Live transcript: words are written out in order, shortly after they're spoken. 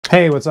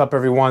Hey, what's up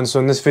everyone?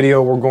 So in this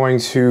video we're going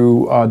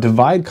to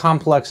divide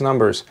complex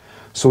numbers.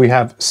 So we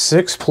have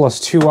 6 plus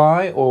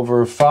 2i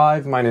over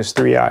 5 minus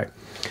 3i.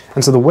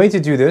 And so the way to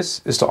do this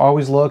is to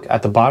always look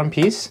at the bottom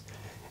piece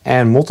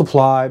and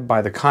multiply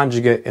by the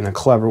conjugate in a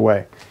clever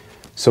way.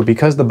 So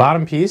because the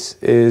bottom piece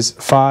is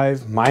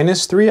 5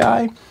 minus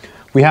 3i,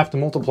 we have to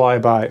multiply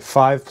by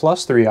 5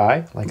 plus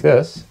 3i, like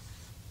this.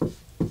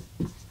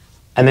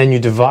 And then you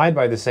divide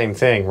by the same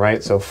thing,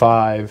 right? So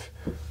 5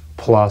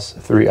 plus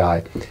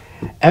 3i.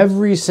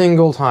 Every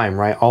single time,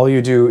 right, all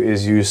you do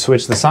is you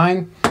switch the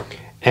sign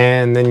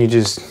and then you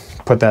just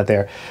put that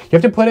there. You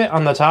have to put it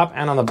on the top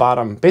and on the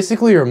bottom.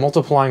 Basically, you're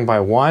multiplying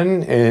by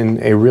 1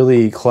 in a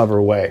really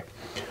clever way.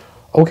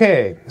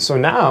 Okay, so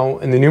now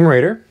in the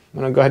numerator,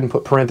 I'm going to go ahead and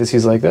put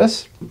parentheses like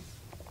this.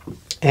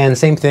 And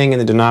same thing in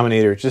the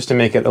denominator, just to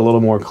make it a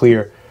little more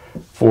clear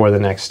for the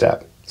next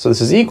step. So this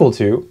is equal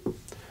to,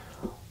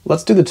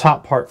 let's do the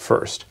top part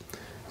first.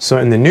 So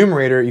in the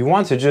numerator, you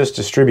want to just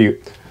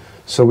distribute.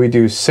 So we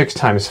do 6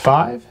 times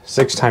 5,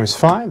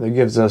 that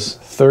gives us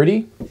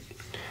 30.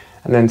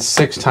 And then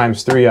 6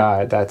 times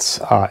 3i, that's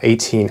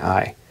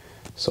 18i.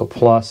 So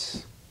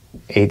plus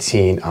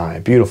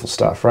 18i. Beautiful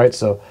stuff, right?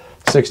 So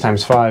 6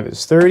 times 5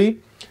 is 30.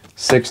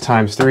 6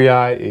 times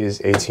 3i is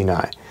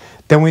 18i.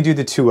 Then we do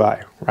the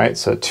 2i, right?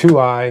 So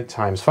 2i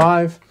times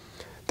 5,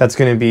 that's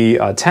going to be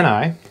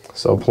 10i.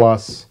 So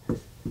plus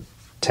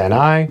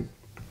 10i.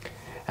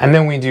 And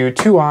then we do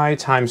 2i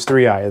times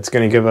 3i. It's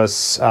going to give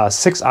us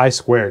 6i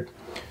squared.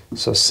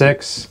 So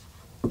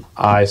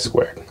 6i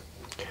squared.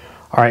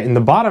 All right, in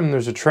the bottom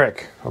there's a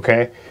trick,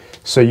 okay?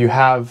 So you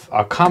have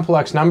a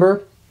complex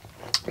number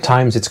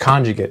times its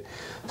conjugate.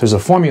 There's a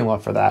formula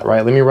for that,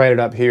 right? Let me write it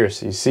up here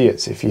so you see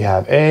it. So if you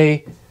have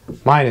a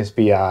minus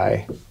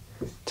bi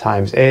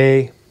times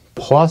a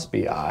plus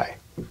bi,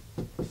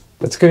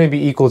 that's going to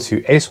be equal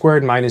to a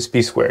squared minus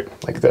b squared,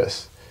 like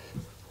this.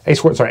 A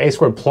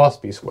squared plus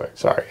b squared.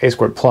 Sorry, a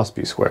squared plus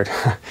b squared.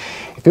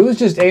 If it was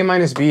just a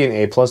minus b and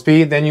a plus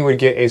b, then you would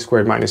get a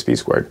squared minus b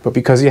squared. But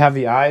because you have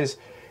the i's,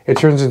 it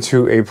turns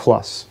into a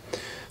plus.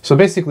 So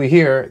basically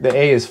here, the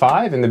a is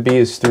 5 and the b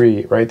is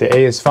 3, right? The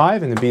a is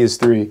 5 and the b is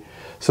 3.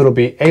 So it'll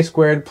be a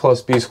squared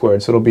plus b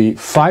squared. So it'll be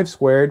 5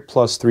 squared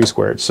plus 3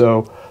 squared.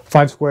 So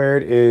 5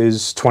 squared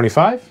is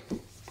 25.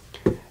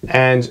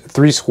 And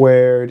 3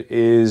 squared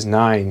is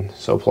 9.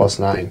 So plus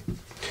 9.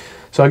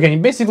 So again,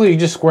 you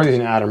just square these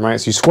and add them, right?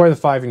 So you square the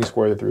 5 and you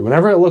square the 3.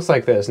 Whenever it looks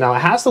like this. Now it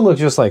has to look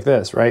just like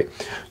this, right?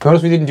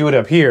 Notice we didn't do it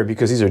up here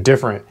because these are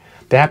different.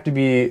 They have to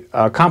be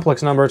a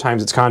complex number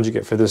times its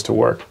conjugate for this to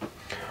work.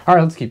 All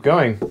right, let's keep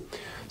going.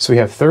 So we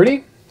have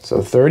 30.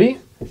 So 30.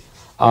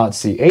 Let's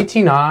see,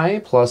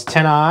 18i plus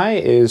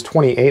 10i is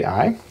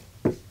 28i.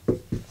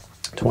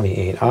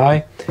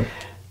 28i.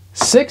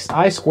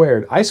 6i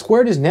squared. I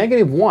squared is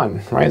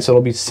 -1, right? So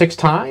it'll be 6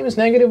 times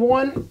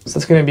 -1. So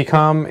that's going to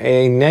become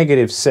a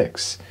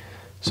 -6.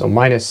 So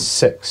minus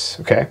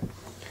 6, okay?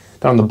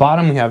 Then on the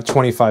bottom we have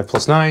 25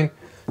 plus 9.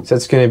 So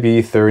that's going to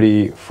be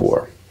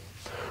 34.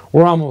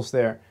 We're almost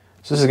there.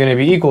 So this is going to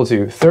be equal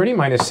to 30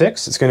 minus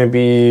 6. It's going to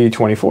be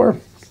 24.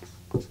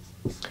 And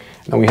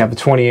then we have the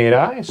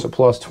 28i, so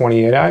plus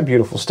 28i.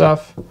 Beautiful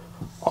stuff.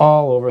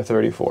 All over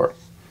 34.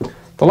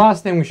 The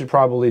last thing we should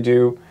probably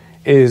do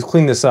is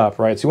clean this up,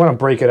 right? So you want to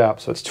break it up.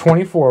 So it's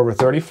 24 over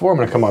 34. I'm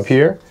going to come up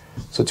here.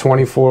 So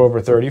 24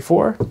 over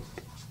 34.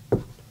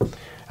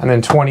 And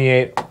then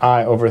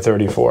 28i over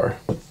 34.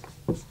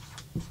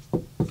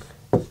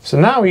 So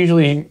now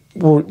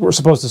we're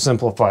supposed to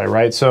simplify,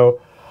 right?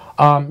 So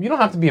you don't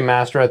have to be a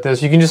master at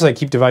this. You can just like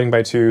keep dividing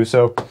by 2.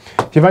 So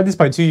if you divide this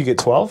by 2, you get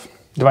 12.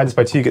 Divide this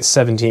by 2, you get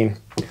 17.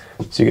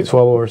 So you get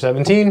 12 over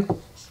 17.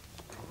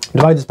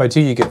 Divide this by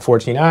 2, you get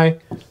 14i.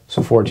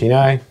 So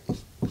 14i.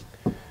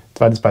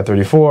 Divide this by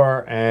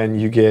 34,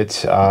 and you get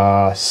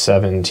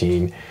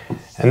 17.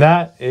 And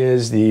that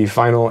is the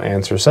final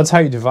answer. So that's how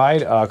you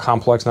divide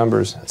complex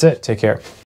numbers. That's it. Take care.